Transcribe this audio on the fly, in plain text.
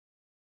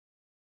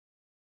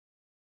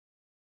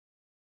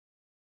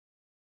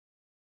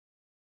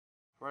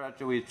Right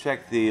after we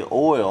check the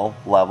oil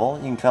level,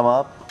 you can come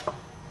up,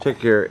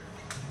 check your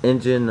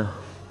engine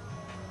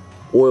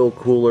oil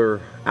cooler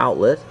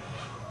outlet,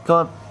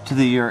 come up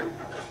to your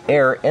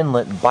air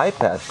inlet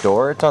bypass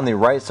door. It's on the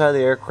right side of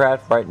the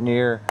aircraft, right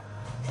near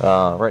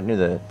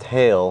the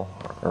tail,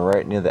 or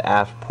right near the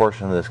aft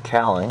portion of this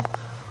cowling.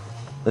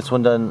 This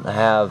one doesn't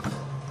have,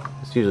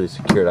 it's usually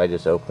secured, I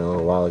just opened it a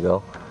little while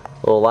ago.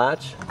 Little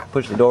latch,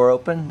 push the door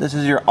open. This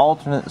is your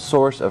alternate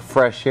source of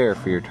fresh air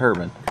for your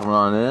turbine. Coming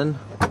on in.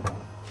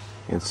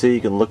 You can see,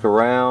 you can look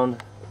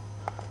around,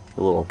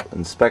 the little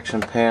inspection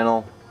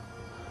panel,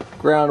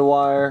 ground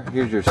wire.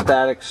 Here's your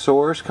static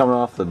source coming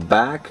off the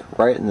back,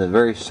 right in the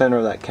very center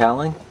of that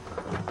cowling.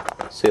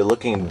 See,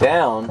 looking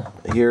down,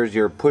 here's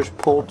your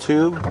push-pull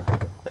tube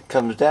that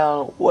comes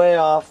down way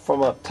off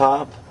from up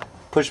top.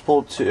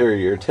 Push-pull tube, or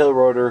your tail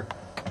rotor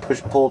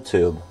push-pull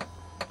tube.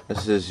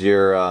 This is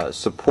your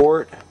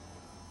support,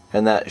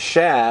 and that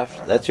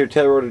shaft, that's your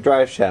tail rotor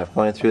drive shaft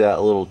going through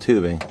that little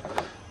tubing.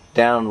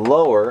 Down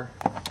lower,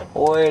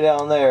 way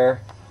down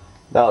there,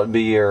 that would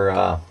be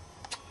your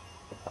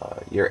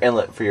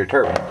inlet for your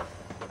turbine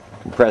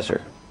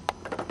compressor.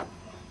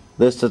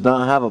 This does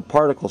not have a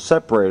particle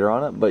separator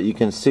on it, but you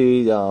can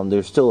see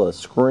there's still a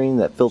screen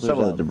that filters out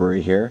the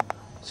debris here.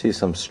 See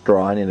some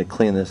straw. I need to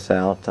clean this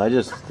out. They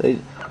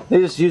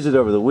just used it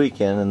over the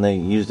weekend, and they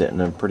used it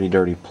in a pretty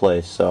dirty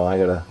place, so I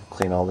gotta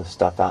clean all this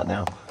stuff out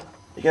now.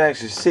 You can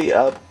actually see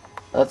up.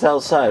 That's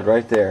outside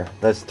right there.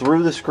 That's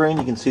through the screen.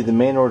 You can see the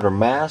main rotor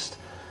mast.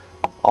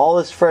 All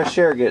this fresh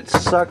air gets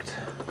sucked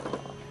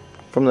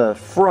from the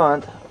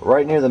front,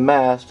 right near the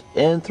mast,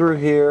 in through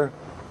here,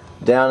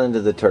 down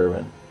into the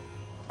turbine.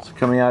 So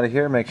coming out of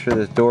here, make sure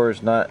this door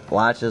is not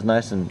latches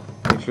nice, and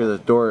make sure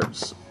this door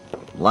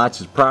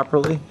latches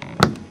properly.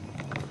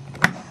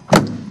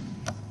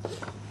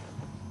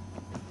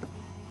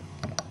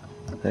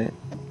 Okay,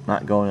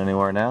 not going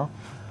anywhere now.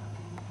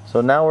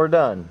 So now we're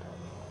done.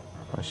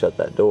 I'll shut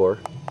that door.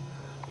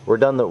 We're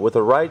done with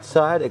the right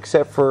side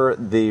except for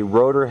the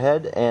rotor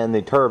head and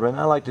the turbine.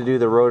 I like to do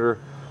the rotor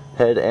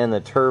head and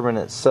the turbine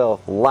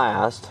itself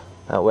last.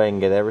 That way I can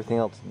get everything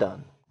else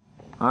done.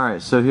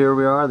 Alright, so here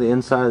we are, the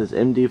inside of this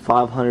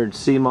MD500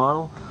 C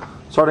model.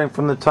 Starting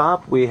from the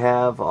top, we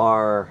have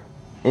our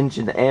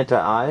engine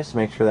anti-ice.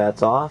 Make sure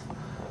that's off.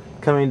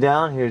 Coming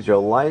down, here's your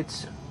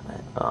lights,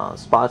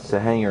 spots to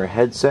hang your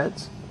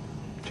headsets.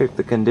 Check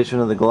the condition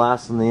of the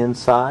glass on the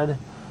inside.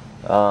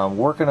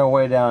 Working our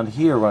way down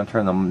here, we're going to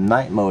turn the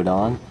night mode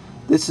on.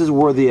 This is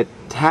where the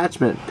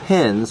attachment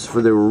pins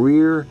for the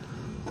rear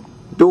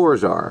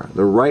doors are.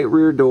 The right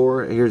rear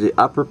door, here's the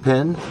upper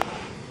pin.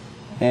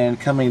 And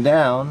coming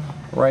down,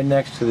 right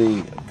next to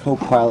the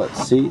co-pilot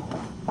seat,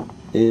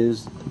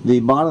 is the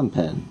bottom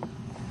pin.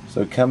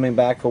 So coming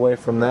back away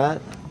from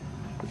that,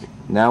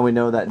 now we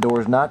know that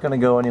door is not going to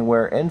go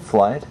anywhere in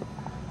flight.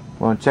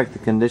 We're going to check the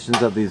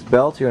conditions of these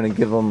belts. You're going to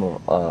give them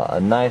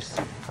a nice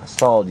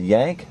solid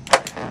yank.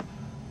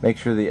 Make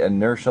sure the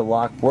inertia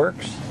lock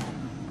works.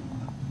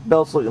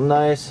 Belts look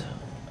nice,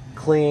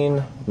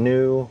 clean,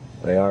 new.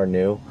 They are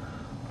new.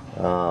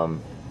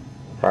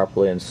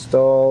 Properly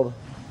installed,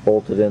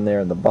 bolted in there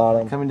in the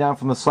bottom. Coming down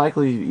from the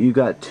cycle, you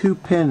got two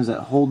pins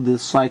that hold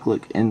this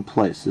cyclic in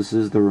place. This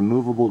is the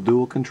removable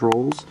dual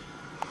controls.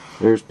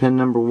 There's pin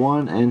number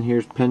 1, and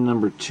here's pin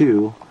number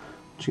 2.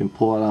 Which you can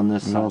pull out on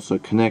this. And also a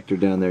connector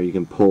down there you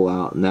can pull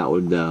out, and that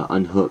would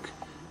unhook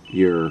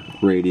your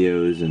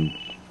radios and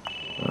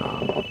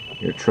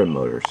your trim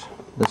motors.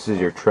 This is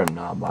your trim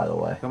knob, by the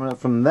way. Coming up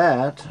from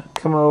that,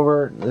 come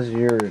over, this is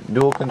your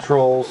dual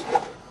controls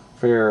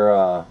for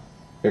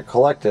your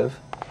collective.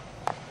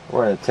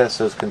 We're going to test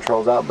those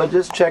controls out, but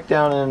just check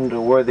down into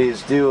where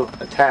these do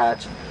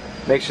attach.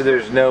 Make sure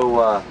there's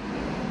no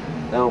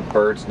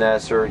bird's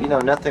nests or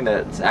nothing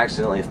that's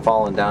accidentally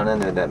fallen down in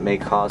there that may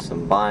cause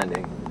some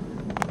binding.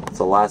 It's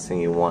the last thing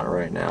you want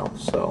right now,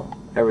 so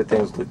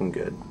everything's looking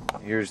good.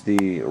 Here's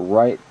the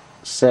right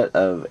set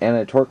of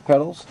anti-torque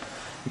pedals.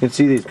 You can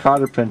see these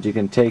cotter pins you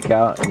can take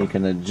out, and you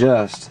can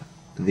adjust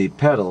the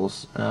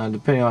pedals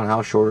depending on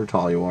how short or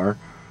tall you are.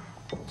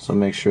 So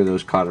make sure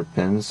those cotter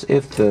pins,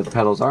 if the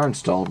pedals are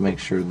installed, make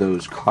sure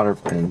those cotter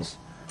pins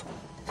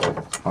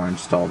are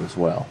installed as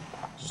well.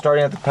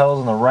 Starting at the pedals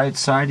on the right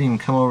side, you can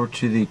come over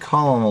to the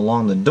column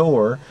along the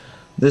door.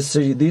 This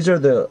is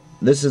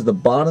the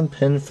bottom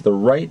pin for the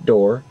right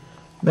door.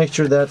 Make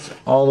sure that's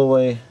all the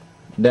way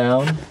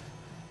down.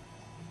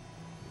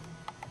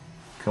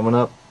 Coming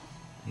up,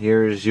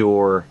 here's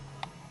your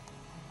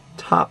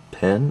top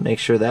pin. Make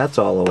sure that's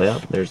all the way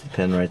up. There's the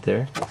pin right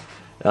there.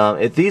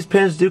 If these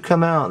pins do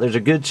come out, there's a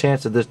good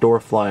chance of this door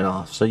flying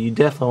off. So you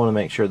definitely want to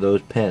make sure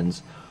those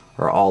pins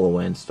are all the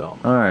way installed.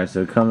 Alright,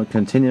 so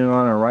continuing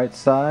on our right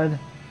side,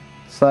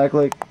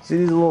 cyclic. See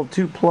these little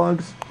two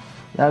plugs?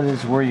 That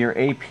is where your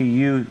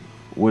APU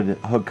would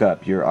hook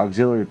up, your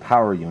auxiliary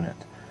power unit.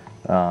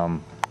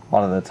 A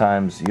lot of the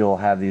times you'll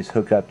have these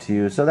hook up to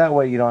you, so that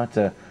way you don't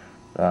have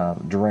to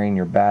drain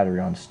your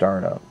battery on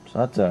startup. So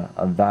that's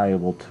a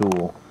valuable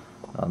tool.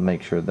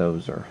 Make sure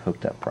those are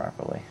hooked up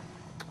properly.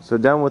 So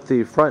done with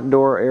the front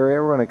door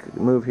area, we're going to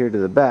move here to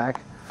the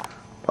back.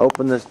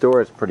 open this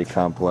door, it's pretty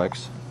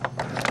complex.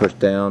 Push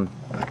down,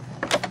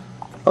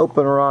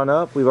 open her on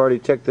up. We've already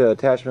checked the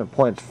attachment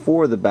points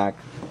for the back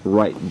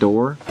right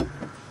door.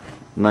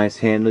 Nice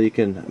handle you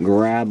can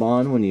grab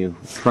on when you're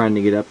trying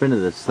to get up into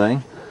this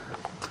thing.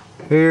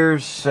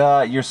 Here's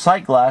your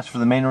sight glass for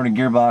the main rotor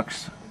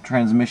gearbox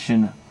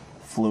transmission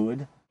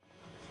fluid.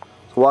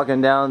 So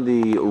walking down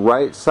the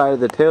right side of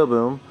the tail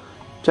boom,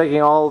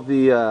 checking all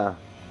the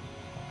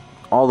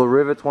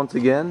rivets once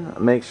again.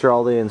 Make sure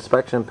all the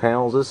inspection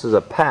panels, this is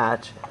a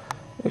patch,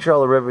 make sure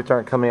all the rivets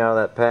aren't coming out of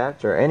that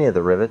patch, or any of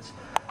the rivets.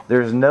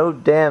 There's no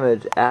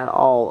damage at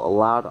all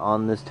allowed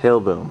on this tail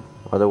boom,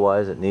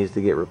 otherwise it needs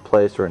to get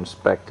replaced or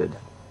inspected.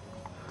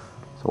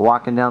 So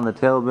walking down the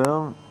tail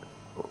boom,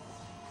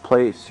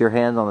 place your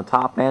hands on the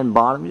top and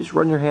bottom, just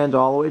run your hands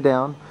all the way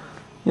down.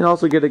 You can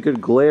also get a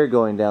good glare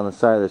going down the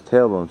side of this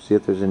tail boom, see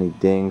if there's any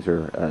dings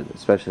or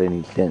especially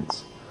any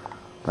dents.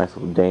 Nice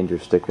little danger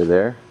sticker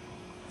there.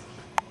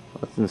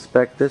 Let's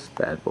inspect this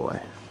bad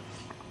boy.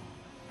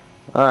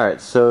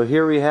 Alright, so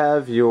here we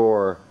have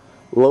your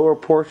lower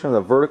portion of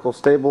the vertical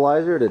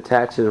stabilizer. It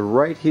attaches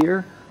right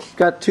here. It's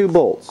got two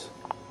bolts.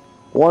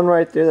 One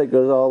right there that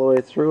goes all the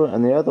way through,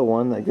 and the other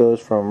one that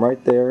goes from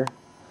right there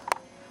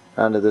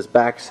onto this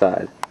back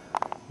side.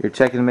 You're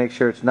checking to make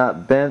sure it's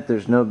not bent,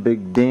 there's no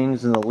big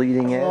dings in the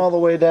leading edge. All the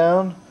way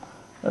down.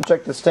 And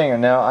check the stinger.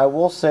 Now I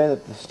will say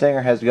that the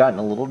stinger has gotten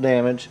a little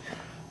damage.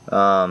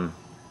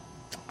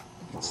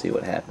 Let's see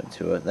what happened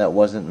to it. That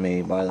wasn't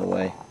me, by the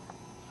way.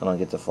 I don't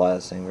get to fly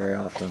this thing very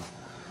often.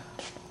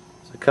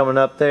 So coming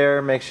up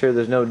there, make sure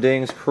there's no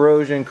dings,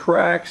 corrosion,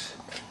 cracks.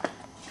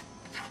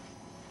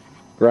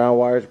 Ground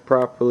wires are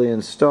properly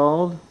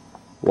installed.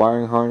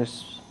 Wiring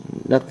harness,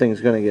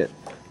 nothing's going to get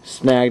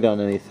snagged on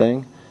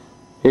anything.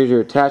 Here's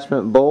your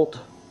attachment bolt,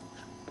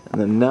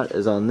 and the nut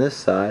is on this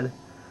side.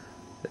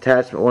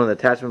 One of the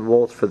attachment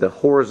bolts for the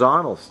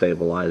horizontal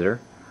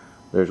stabilizer.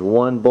 There's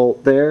one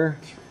bolt there,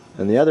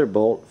 and the other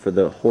bolt for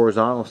the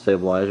horizontal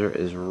stabilizer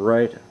is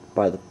right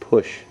by the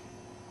push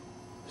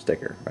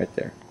sticker, right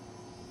there.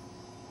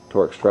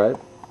 Torque stripe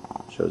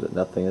shows that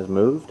nothing has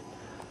moved.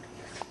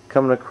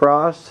 Coming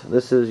across,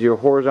 this is your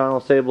horizontal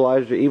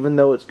stabilizer. Even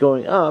though it's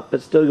going up,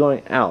 it's still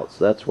going out,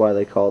 so that's why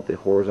they call it the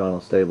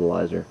horizontal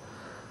stabilizer.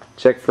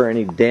 Check for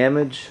any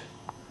damage.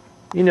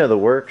 You know the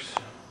works.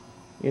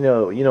 You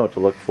know what to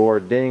look for.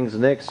 Dings,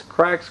 nicks,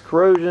 cracks,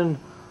 corrosion,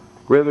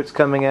 rivets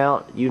coming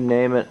out, you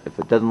name it. If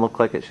it doesn't look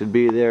like it should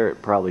be there,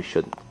 it probably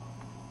shouldn't.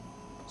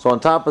 So on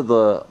top of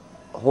the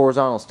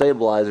horizontal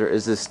stabilizer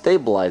is this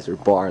stabilizer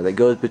bar that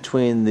goes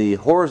between the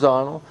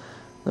horizontal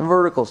and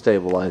vertical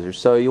stabilizer.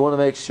 So you want to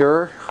make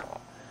sure,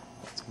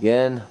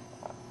 again,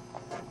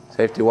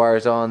 safety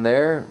wires on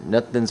there,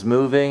 nothing's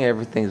moving,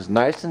 everything's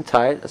nice and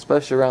tight,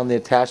 especially around the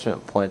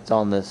attachment points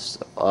on this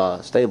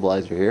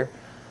stabilizer here.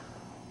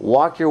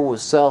 Walk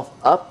yourself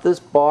up this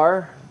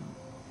bar,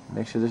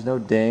 make sure there's no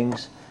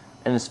dings,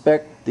 and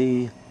inspect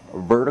the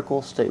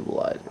vertical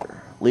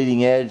stabilizer.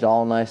 Leading edge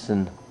all nice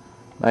and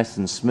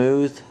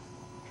smooth.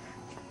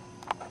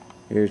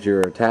 Here's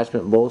your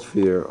attachment bolts for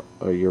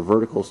your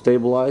vertical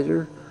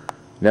stabilizer.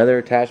 Another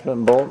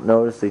attachment bolt.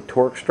 Notice the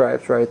torque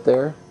stripes right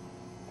there.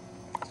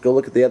 Let's go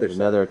look at the other side.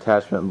 Another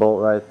attachment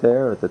bolt right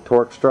there with the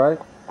torque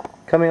stripe.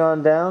 Coming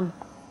on down,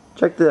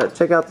 check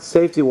out the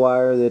safety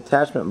wire, the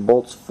attachment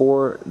bolts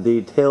for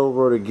the tail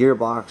rotor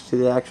gearbox to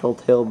the actual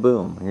tail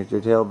boom. Here's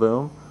your tail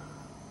boom.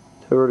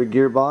 Tail rotor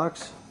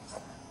gearbox.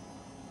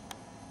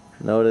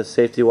 Notice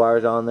safety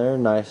wires on there,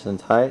 nice and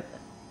tight.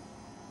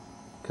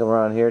 Come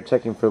around here,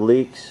 checking for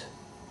leaks.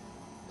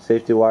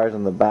 Safety wires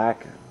on the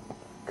back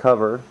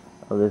cover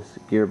of this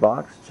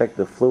gearbox. Check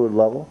the fluid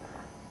level.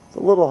 It's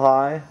a little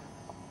high.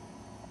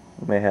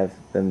 It may have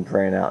been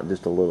drained out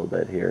just a little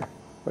bit here.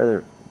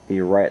 Rather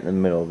be right in the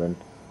middle than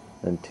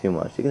too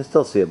much. You can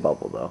still see a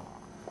bubble though.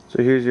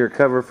 So here's your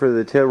cover for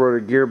the tail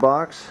rotor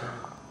gearbox.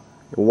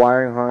 Your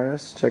wiring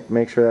harness.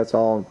 Make sure that's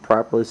all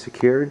properly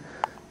secured.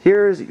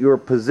 Here's your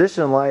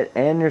position light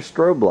and your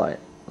strobe light.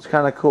 It's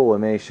kind of cool. I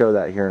may show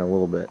that here in a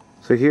little bit.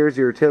 So here's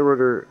your tail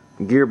rotor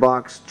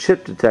gearbox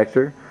chip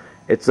detector.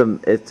 It's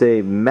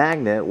a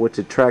magnet which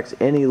attracts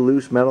any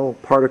loose metal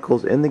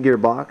particles in the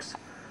gearbox,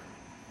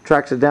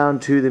 tracks it down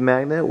to the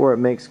magnet where it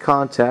makes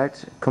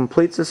contact,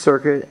 completes the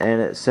circuit,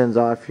 and it sends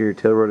off your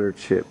tail rotor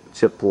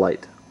chip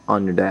light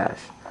on your dash.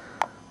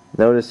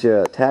 Notice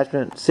your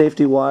attachment,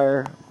 safety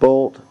wire,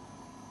 bolt,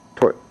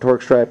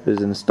 torque stripe is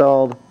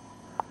installed.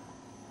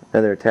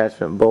 Another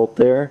attachment bolt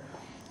there.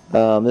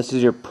 This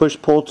is your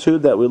push-pull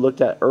tube that we looked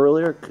at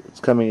earlier.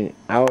 It's coming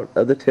out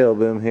of the tail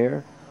boom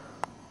here.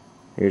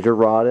 Here's your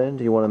rod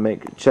end. You want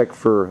to check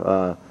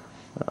for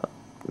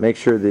make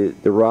sure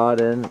the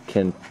rod end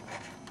can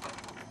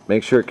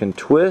it can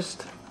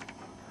twist,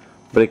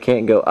 but it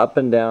can't go up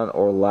and down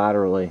or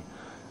laterally.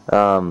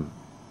 The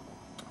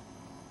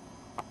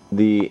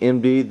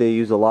MD, they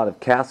use a lot of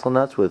castle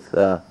nuts with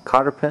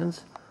cotter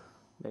pins.